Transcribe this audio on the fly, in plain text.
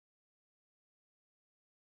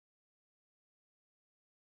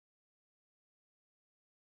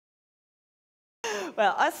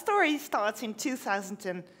Well, our story starts in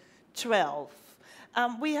 2012.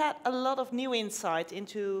 We had a lot of new insight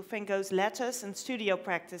into Van Gogh's letters and studio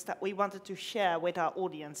practice that we wanted to share with our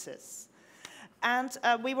audiences. And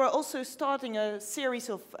we were also starting a series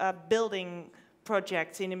of building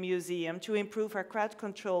projects in the museum to improve our crowd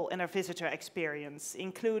control and our visitor experience,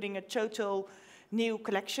 including a total new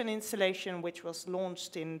collection installation, which was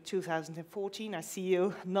launched in 2014. I see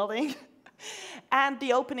you nodding. And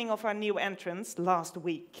the opening of our new entrance last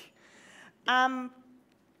week.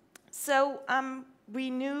 We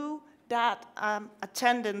knew that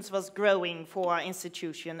attendance was growing for our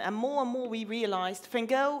institution, and more we realized Van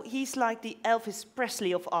Gogh, he's like the Elvis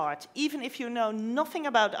Presley of art. Even if you know nothing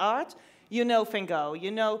about art, you know Van Gogh. You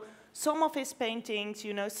know some of his paintings,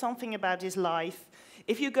 you know something about his life.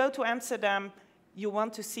 If you go to Amsterdam, you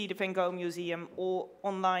want to see the Van Gogh Museum, or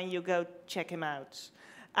online you go check him out.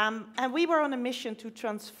 And we were on a mission to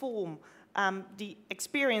transform the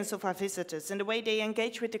experience of our visitors and the way they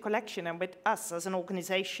engage with the collection and with us as an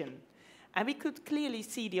organization. And we could clearly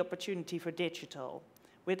see the opportunity for digital.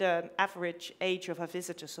 With an average age of our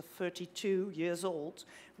visitors of 32 years old,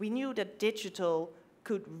 we knew that digital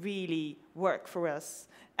could really work for us.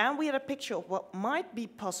 And we had a picture of what might be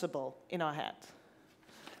possible in our head.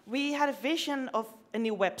 We had a vision of a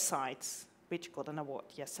new website, which got an award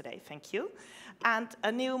yesterday, thank you, and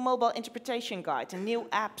a new mobile interpretation guide, and new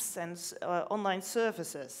apps and online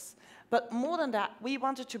services. But more than that, we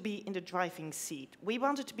wanted to be in the driving seat. We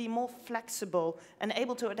wanted to be more flexible and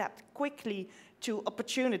able to adapt quickly to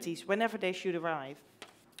opportunities whenever they should arrive.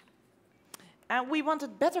 And we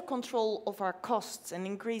wanted better control of our costs and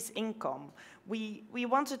increase income. We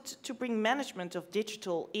wanted to bring management of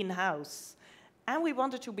digital in-house. And we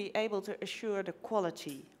wanted to be able to assure the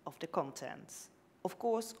quality of the content. Of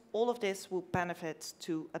course, all of this will benefit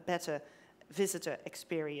to a better visitor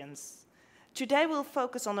experience. Today we'll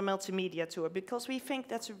focus on the multimedia tour because we think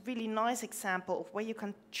that's a really nice example of where you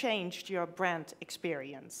can change your brand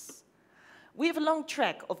experience. We have a long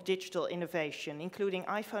track of digital innovation, including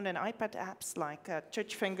iPhone and iPad apps like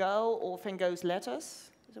Touch Van Gogh or Van Gogh's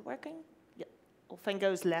Letters. Is it working? Yeah, or Van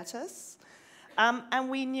Gogh's Letters. And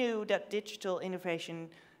we knew that digital innovation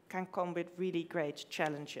can come with really great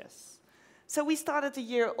challenges. So we started a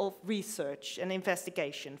year of research and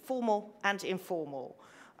investigation, formal and informal.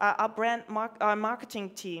 Our marketing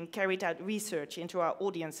team carried out research into our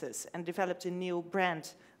audiences and developed a new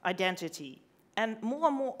brand identity. And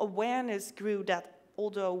more awareness grew that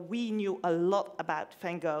although we knew a lot about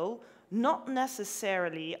Van Gogh, not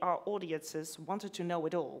necessarily our audiences wanted to know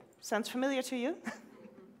it all. Sounds familiar to you?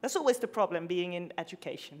 That's always the problem being in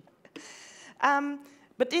education.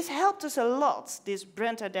 But this helped us a lot, this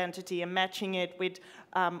brand identity, and matching it with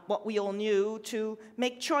what we all knew to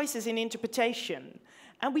make choices in interpretation.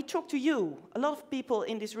 And we talked to you, a lot of people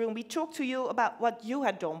in this room, we talked to you about what you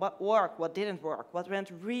had done, what worked, what didn't work, what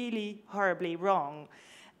went really horribly wrong.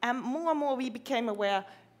 And more we became aware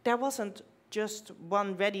there wasn't just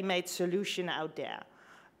one ready-made solution out there.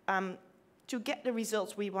 To get the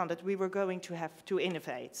results we wanted, we were going to have to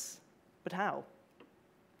innovate. But how?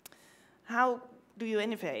 How do you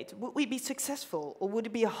innovate? Would we be successful, or would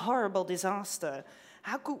it be a horrible disaster?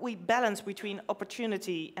 How could we balance between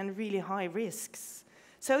opportunity and really high risks?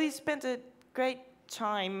 So we spent a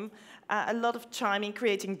lot of time in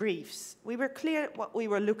creating briefs. We were clear what we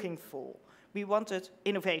were looking for. We wanted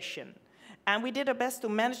innovation. And we did our best to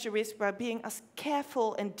manage the risk by being as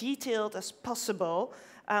careful and detailed as possible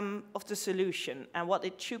of the solution and what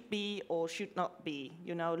it should be or should not be.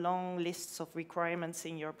 You know, long lists of requirements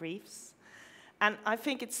in your briefs. And I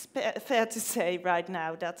think it's fair to say right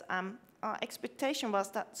now that our expectation was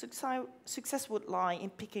that success would lie in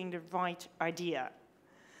picking the right idea.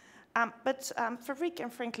 But Fabrique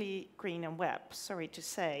and frankly, Green and Webb, sorry to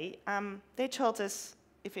say, they told us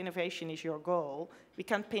if innovation is your goal, we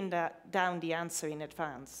can't pin down the answer in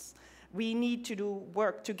advance. We need to do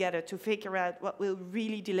work together to figure out what will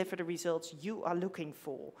really deliver the results you are looking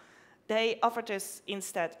for. They offered us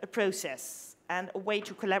instead a process and a way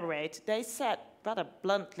to collaborate. They said rather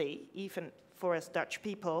bluntly, even for us Dutch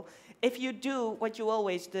people, if you do what you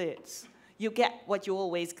always did, you get what you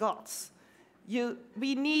always got.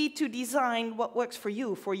 We need to design what works for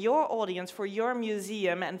you, for your audience, for your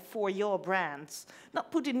museum, and for your brands.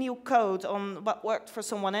 Not put a new code on what worked for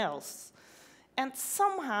someone else. And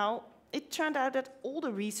somehow, it turned out that all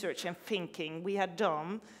the research and thinking we had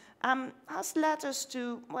done has led us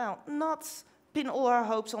to, well, not pin all our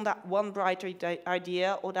hopes on that one bright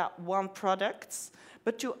idea or that one product,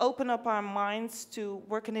 but to open up our minds to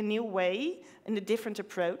work in a new way, in a different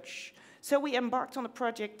approach, So we embarked on a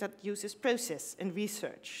project that uses process and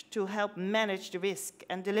research to help manage the risk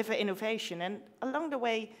and deliver innovation, and along the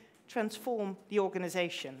way, transform the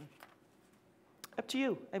organization. Up to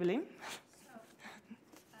you, Ebelien. So,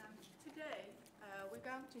 today, we're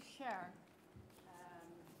going to share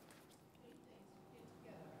three things we did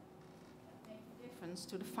together that make a difference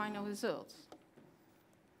to the final results.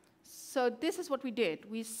 So this is what we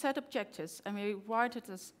did. We set objectives and we wrote it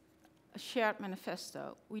as a shared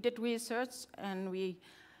manifesto. We did research and we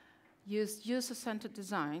used user-centered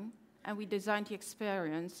design, and we designed the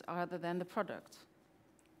experience rather than the product.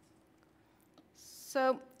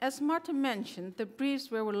 So, as Marthe mentioned, the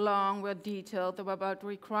briefs were long, were detailed. They were about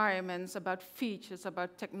requirements, about features,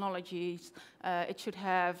 about technologies. It should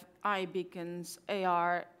have iBeacons,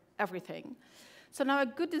 AR, everything. So now a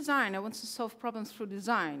good designer wants to solve problems through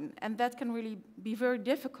design, and that can really be very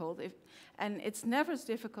difficult, and it's never as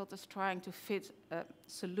difficult as trying to fit a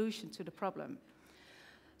solution to the problem.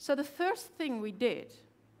 So the first thing we did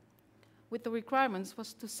with the requirements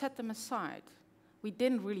was to set them aside. We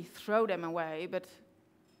didn't really throw them away, but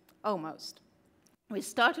almost. We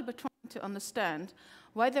started by trying to understand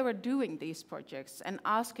why they were doing these projects and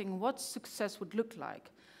asking what success would look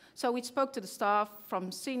like. So we spoke to the staff,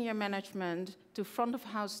 from senior management to front of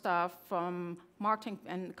house staff, from marketing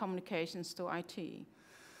and communications to IT.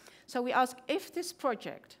 So we asked, if this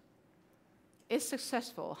project is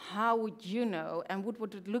successful, how would you know and what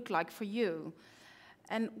would it look like for you?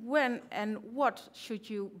 And when and what should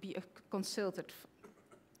you be consulted for?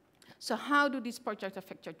 So how do these projects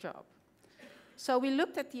affect your job? So we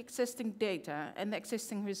looked at the existing data and the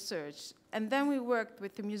existing research, and then we worked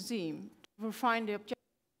with the museum to refine the objectives.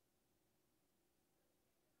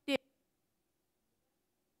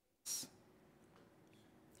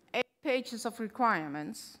 8 pages of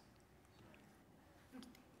requirements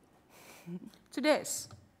to this.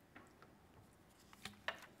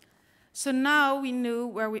 So now we knew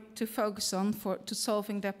where to focus on to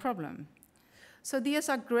solving their problem. So these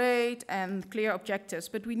are great and clear objectives,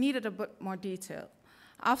 but we needed a bit more detail.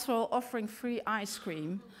 After all, offering free ice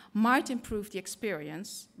cream might improve the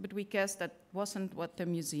experience, but we guessed that wasn't what the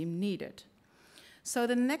museum needed. So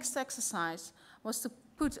the next exercise was to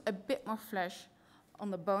put a bit more flesh on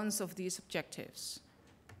the bones of these objectives.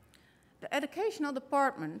 The educational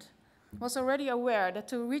department was already aware that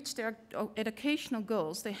to reach their educational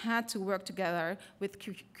goals, they had to work together with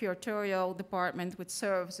curatorial department, with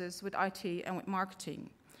services, with IT, and with marketing.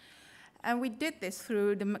 And we did this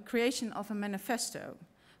through the creation of a manifesto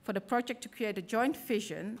for the project to create a joint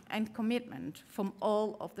vision and commitment from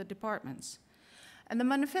all of the departments. And the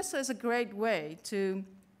manifesto is a great way to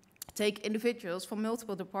take individuals from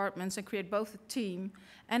multiple departments and create both a team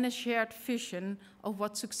and a shared vision of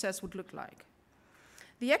what success would look like.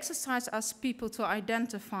 The exercise asks people to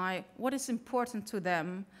identify what is important to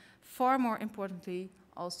them, far more importantly,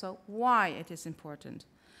 also why it is important.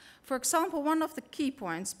 For example, one of the key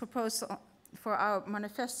points proposed for our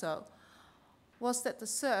manifesto was that the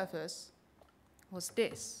service was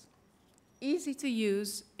this: easy to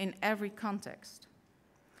use in every context.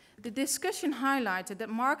 The discussion highlighted that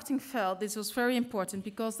marketing felt this was very important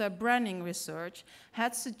because their branding research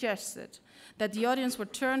had suggested that the audience were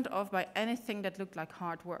turned off by anything that looked like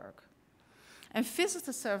hard work. And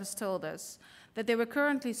visitor service told us that they were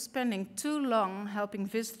currently spending too long helping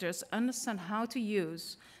visitors understand how to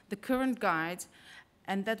use the current guide,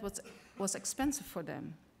 and that was expensive for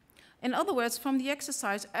them. In other words, from the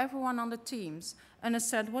exercise, everyone on the teams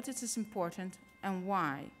understood what is important and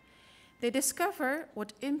why. They discover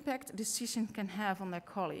what impact a decision can have on their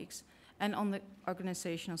colleagues and on the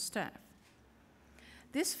organizational staff.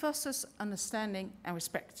 This fosters understanding and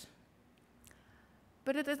respect.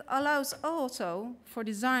 But it allows also for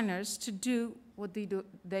designers to do what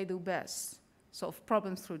they do best, solve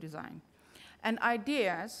problems through design. And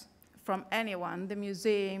ideas from anyone, the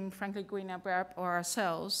museum, Franklin Green and Webb, or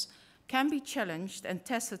ourselves, can be challenged and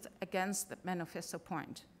tested against the manifesto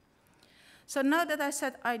point. So now that I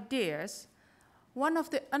said ideas, one of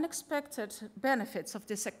the unexpected benefits of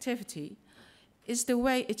this activity is the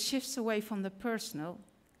way it shifts away from the personal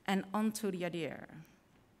and onto the idea.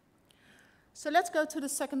 So let's go to the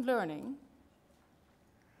second learning.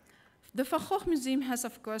 The Van Gogh Museum has,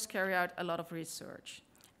 of course, carried out a lot of research.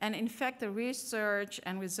 And in fact, the research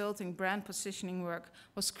and resulting brand positioning work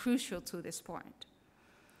was crucial to this point.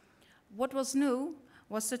 What was new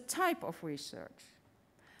was the type of research,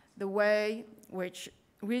 the way which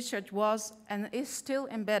research was and is still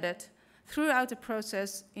embedded throughout the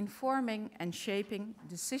process, informing and shaping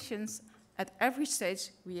decisions at every stage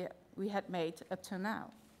we had made up to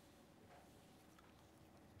now.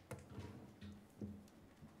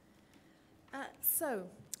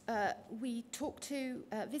 We talked to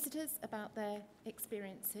visitors about their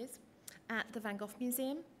experiences at the Van Gogh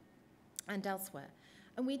Museum and elsewhere.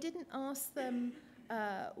 And we didn't ask them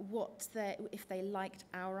if they liked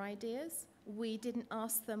our ideas. We didn't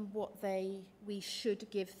ask them what we should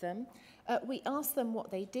give them. We asked them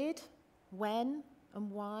what they did, when and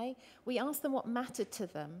why. We asked them what mattered to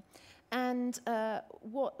them, and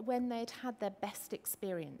when they'd had their best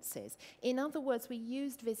experiences. In other words, we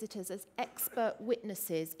used visitors as expert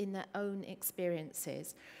witnesses in their own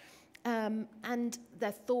experiences and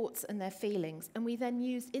their thoughts and their feelings. And we then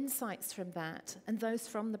used insights from that and those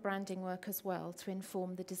from the branding work as well to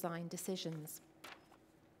inform the design decisions.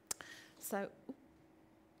 So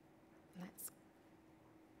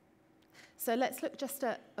let's look just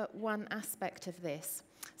at one aspect of this.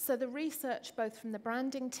 So the research, both from the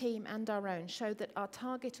branding team and our own, showed that our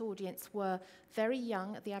target audience were very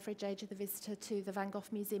young. The average age of the visitor to the Van Gogh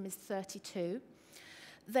Museum is 32.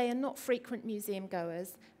 They are not frequent museum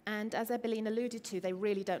goers, and as Ebelien alluded to, they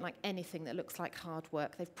really don't like anything that looks like hard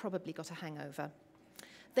work. They've probably got a hangover.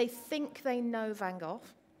 They think they know Van Gogh.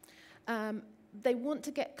 They want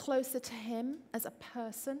to get closer to him as a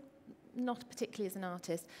person, not particularly as an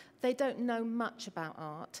artist. They don't know much about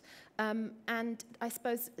art. And I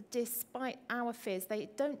suppose despite our fears, they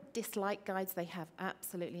don't dislike guides. They have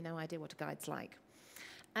absolutely no idea what a guide's like.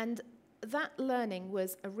 And that learning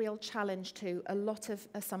was a real challenge to a lot of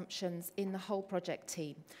assumptions in the whole project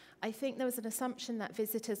team. I think there was an assumption that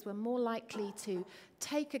visitors were more likely to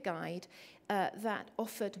take a guide that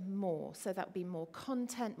offered more. So that would be more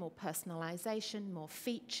content, more personalization, more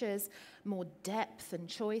features, more depth and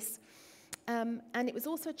choice. And it was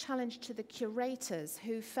also a challenge to the curators,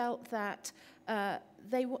 who felt that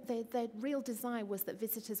their real desire was that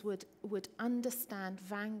visitors would understand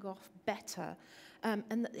Van Gogh better,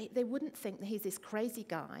 and that they wouldn't think that he's this crazy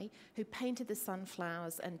guy who painted the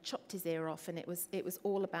sunflowers and chopped his ear off, and it was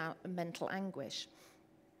all about mental anguish.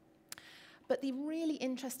 But the really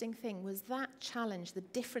interesting thing was that challenge, the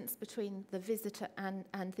difference between the visitor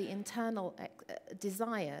and the internal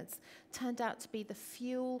desires, turned out to be the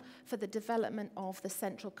fuel for the development of the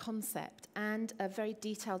central concept and a very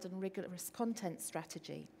detailed and rigorous content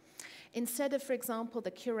strategy. Instead of, for example,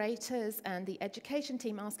 the curators and the education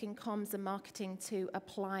team asking comms and marketing to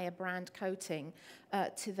apply a brand coating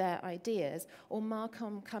to their ideas, or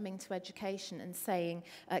Marcom coming to education and saying,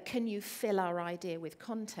 can you fill our idea with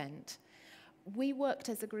content? We worked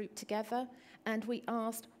as a group together, and we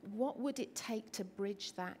asked, what would it take to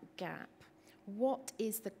bridge that gap? What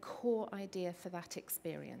is the core idea for that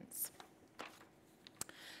experience?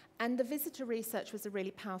 And the visitor research was a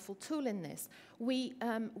really powerful tool in this. We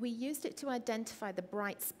used it to identify the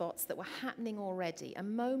bright spots that were happening already, a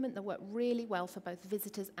moment that worked really well for both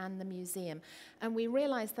visitors and the museum. And we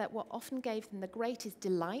realized that what often gave them the greatest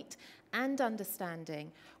delight and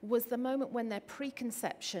understanding was the moment when their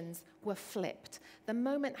preconceptions were flipped. The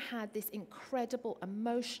moment had this incredible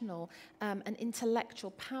emotional and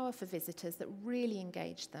intellectual power for visitors that really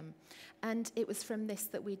engaged them. And it was from this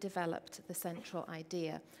that we developed the central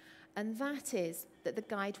idea. And that is that the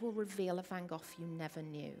guide will reveal a Van Gogh you never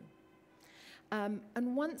knew. And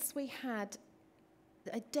once we had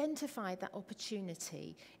identified that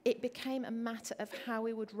opportunity, it became a matter of how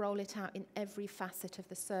we would roll it out in every facet of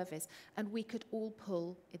the service, and we could all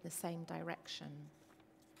pull in the same direction.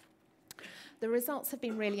 The results have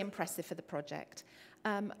been really impressive for the project.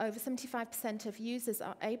 Over 75% of users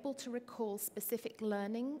are able to recall specific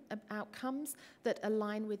learning outcomes that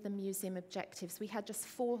align with the museum objectives. We had just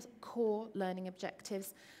 4 core learning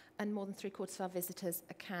objectives, and more than 3/4 of our visitors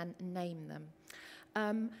can name them.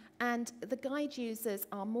 And the guide users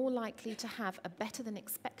are more likely to have a better than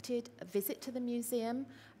expected visit to the museum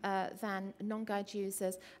than non-guide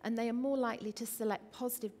users, and they are more likely to select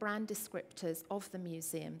positive brand descriptors of the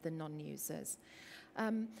museum than non-users.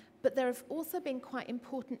 But there have also been quite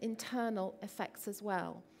important internal effects as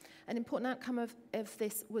well. An important outcome of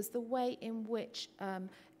this was the way in which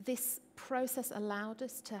this process allowed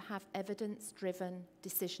us to have evidence-driven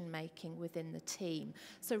decision-making within the team.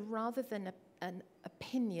 So rather than an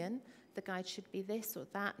opinion, the guide should be this or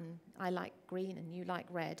that, and I like green and you like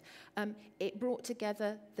red, it brought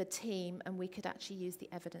together the team, and we could actually use the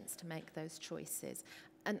evidence to make those choices.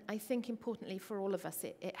 And I think importantly for all of us,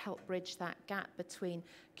 it helped bridge that gap between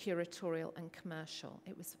curatorial and commercial.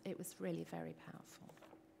 It was really very powerful.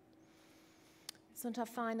 So on to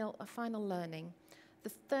our final learning. The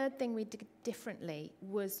third thing we did differently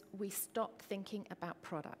was we stopped thinking about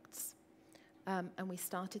products, and we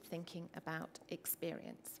started thinking about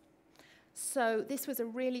experience. So this was a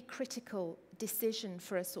really critical decision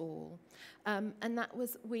for us all, and that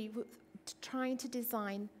was trying to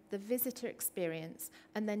design the visitor experience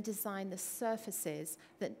and then design the surfaces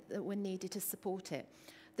that were needed to support it.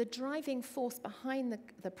 The driving force behind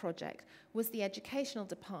the project was the educational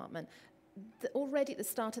department. Already at the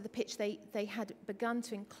start of the pitch, they had begun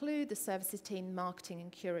to include the services team, marketing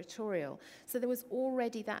and curatorial. So there was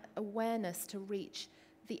already that awareness to reach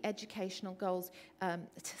the educational goals. To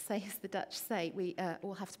say, as the Dutch say, we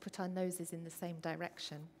all have to put our noses in the same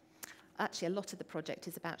direction. Actually, a lot of the project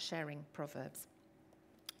is about sharing proverbs.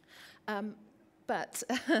 But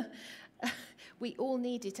we all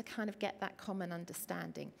needed to kind of get that common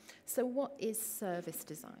understanding. So what is service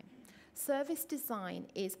design? Service design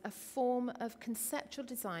is a form of conceptual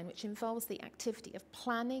design which involves the activity of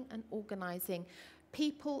planning and organising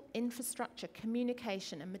people, infrastructure,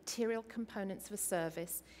 communication and material components of a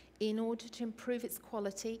service in order to improve its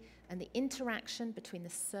quality and the interaction between the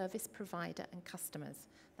service provider and customers.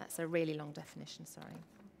 That's a really long definition, sorry.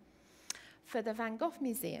 For the Van Gogh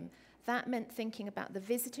Museum, that meant thinking about the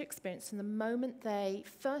visitor experience from the moment they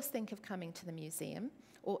first think of coming to the museum,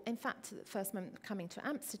 or in fact, the first moment of coming to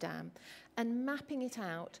Amsterdam, and mapping it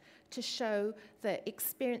out to show the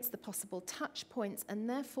experience, the possible touch points, and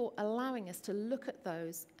therefore allowing us to look at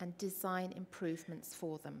those and design improvements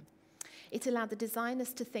for them. It allowed the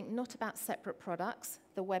designers to think not about separate products,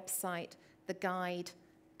 the website, the guide,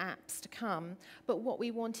 apps to come, but what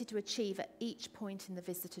we wanted to achieve at each point in the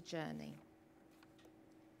visitor journey.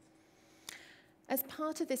 As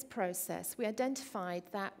part of this process, we identified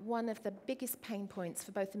that one of the biggest pain points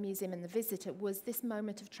for both the museum and the visitor was this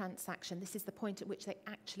moment of transaction. This is the point at which they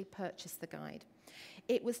actually purchased the guide.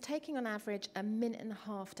 It was taking on average 1.5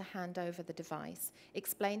 minutes to hand over the device,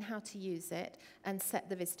 explain how to use it, and set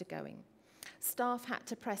the visitor going. Staff had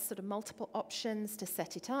to press sort of multiple options to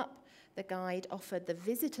set it up. The guide offered the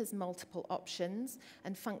visitors multiple options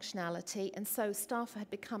and functionality, and so staff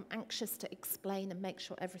had become anxious to explain and make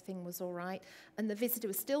sure everything was all right, and the visitor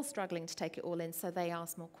was still struggling to take it all in, so they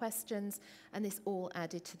asked more questions, and this all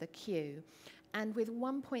added to the queue. And with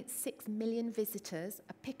 1.6 million visitors,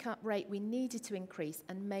 a pickup rate we needed to increase,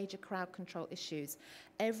 and major crowd control issues,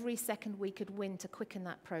 every second we could win to quicken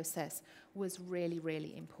that process was really,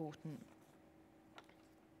 really important.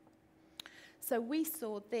 So we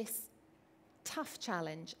saw this tough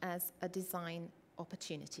challenge as a design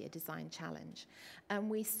opportunity, a design challenge. And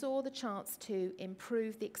we saw the chance to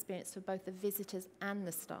improve the experience for both the visitors and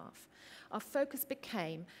the staff. Our focus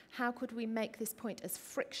became, how could we make this point as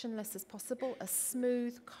frictionless as possible, a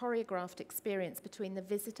smooth, choreographed experience between the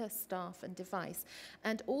visitor, staff, and device.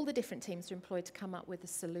 And all the different teams were employed to come up with a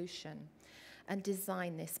solution and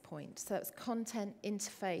design this point. So it's content,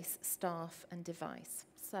 interface, staff, and device.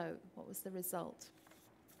 So what was the result?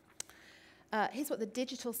 Here's what the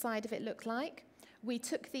digital side of it looked like. We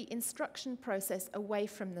took the instruction process away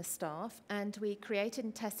from the staff, and we created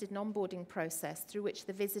and tested an onboarding process through which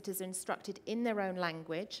the visitors are instructed in their own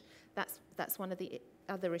language. That's one of the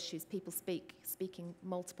other issues. People speaking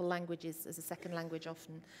multiple languages as a second language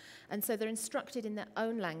often. And so they're instructed in their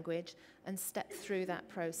own language and step through that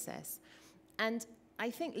process. And I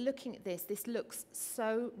think looking at this looks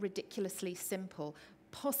so ridiculously simple,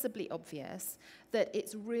 possibly obvious, that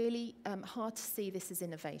it's really hard to see this as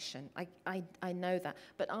innovation. I know that.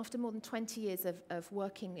 But after more than 20 years of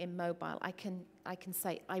working in mobile, I can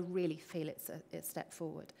say I really feel it's a step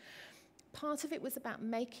forward. Part of it was about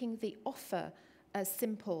making the offer as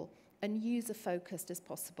simple and user-focused as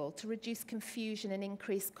possible to reduce confusion and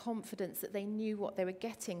increase confidence that they knew what they were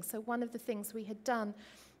getting. So one of the things we had done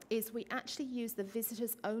is we actually used the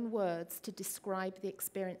visitors' own words to describe the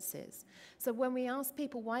experiences. So when we asked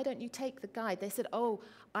people, why don't you take the guide? They said, oh,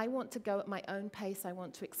 I want to go at my own pace. I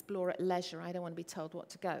want to explore at leisure. I don't want to be told what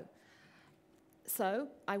to go. So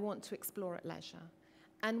I want to explore at leisure.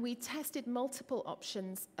 And we tested multiple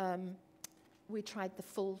options. We tried the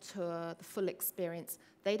full tour, the full experience.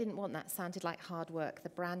 They didn't want that. It sounded like hard work. The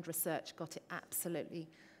brand research got it absolutely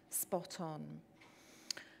spot on.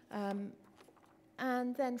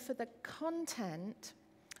 And then for the content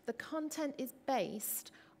is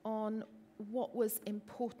based on what was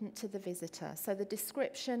important to the visitor. So the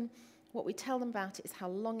description, what we tell them about it is how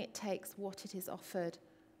long it takes, what it is offered,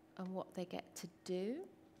 and what they get to do.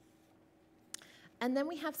 And then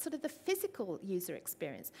we have sort of the physical user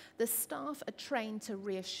experience. The staff are trained to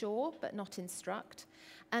reassure but not instruct.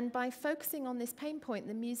 And by focusing on this pain point,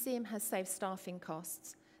 the museum has saved staffing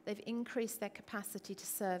costs. They've increased their capacity to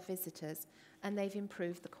serve visitors, and they've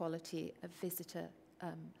improved the quality of visitor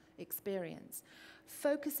experience.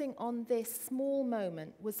 Focusing on this small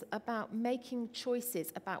moment was about making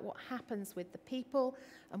choices about what happens with the people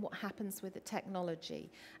and what happens with the technology.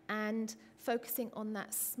 And focusing on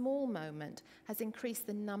that small moment has increased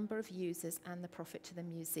the number of users and the profit to the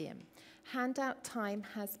museum. Handout time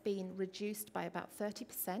has been reduced by about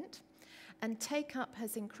 30%, and take-up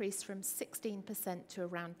has increased from 16% to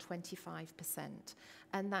around 25%.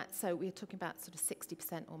 And so we're talking about sort of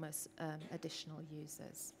 60% almost additional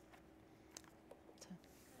users.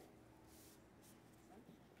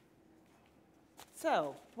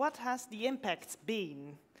 So, what has the impact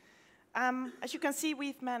been? As you can see,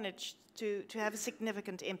 we've managed to have a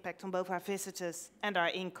significant impact on both our visitors and our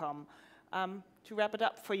income. To wrap it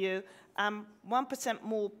up for you, 1%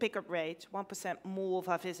 more pickup rate, 1% more of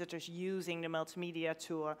our visitors using the multimedia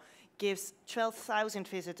tour gives 12,000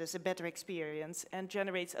 visitors a better experience and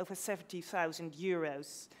generates over 70,000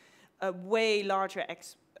 euros, a way larger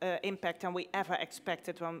impact than we ever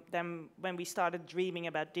expected when we started dreaming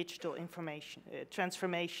about digital information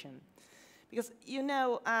transformation. Because, you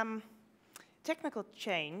know, technical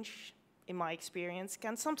change, in my experience,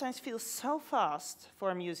 can sometimes feel so fast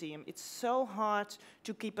for a museum. It's so hard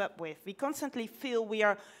to keep up with. We constantly feel we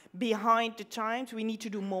are behind the times, we need to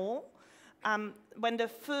do more. When the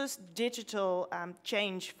first digital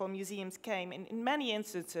change for museums came, in many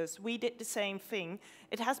instances, we did the same thing.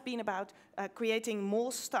 It has been about creating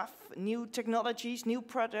more stuff, new technologies, new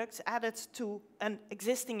products added to an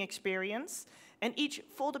existing experience, and each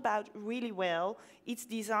thought about really well, each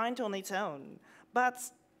designed on its own. But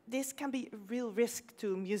this can be a real risk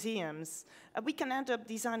to museums. We can end up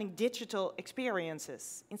designing digital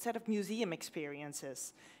experiences instead of museum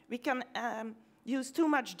experiences. We can use too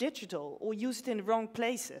much digital or use it in the wrong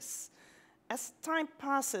places. As time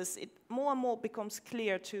passes, it more and more becomes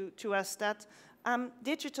clear to us that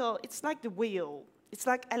digital, it's like the wheel, it's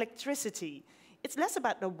like electricity. It's less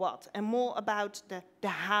about the what and more about the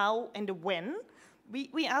how and the when.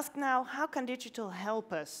 We ask now, how can digital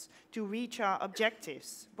help us to reach our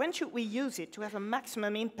objectives? When should we use it to have a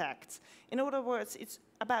maximum impact? In other words, it's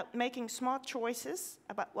about making smart choices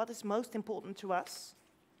about what is most important to us.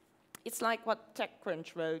 It's like what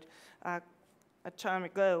TechCrunch wrote a time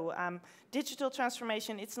ago. Digital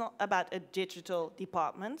transformation, it's not about a digital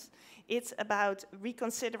department. It's about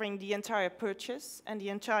reconsidering the entire purchase and the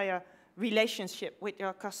entire relationship with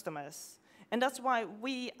your customers. And that's why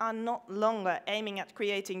we are not longer aiming at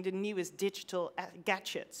creating the newest digital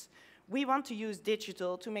gadgets. We want to use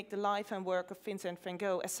digital to make the life and work of Vincent van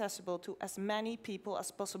Gogh accessible to as many people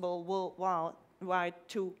as possible worldwide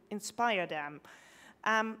to inspire them.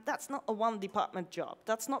 That's not a one-department job.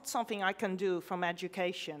 That's not something I can do from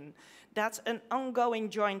education. That's an ongoing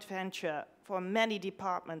joint venture for many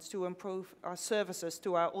departments to improve our services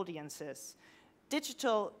to our audiences.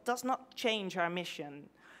 Digital does not change our mission.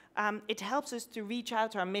 It helps us to reach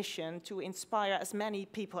out our mission to inspire as many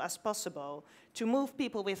people as possible, to move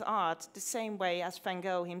people with art the same way as Van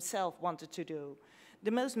Gogh himself wanted to do.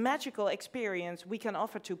 The most magical experience we can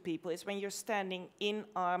offer to people is when you're standing in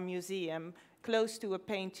our museum, close to a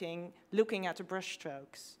painting, looking at the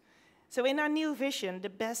brushstrokes. So in our new vision, the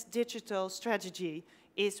best digital strategy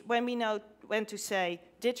is when we know when to say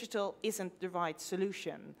digital isn't the right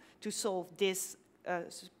solution to solve this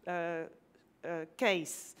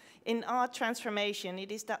case. In our transformation,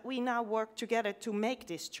 it is that we now work together to make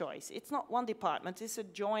this choice. It's not one department, it's a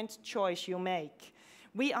joint choice you make.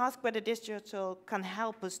 We ask whether digital can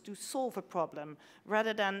help us to solve a problem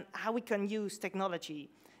rather than how we can use technology.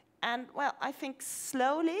 And, well, I think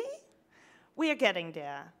slowly we are getting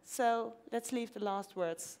there. So let's leave the last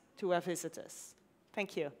words to our visitors.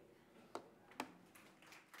 Thank you.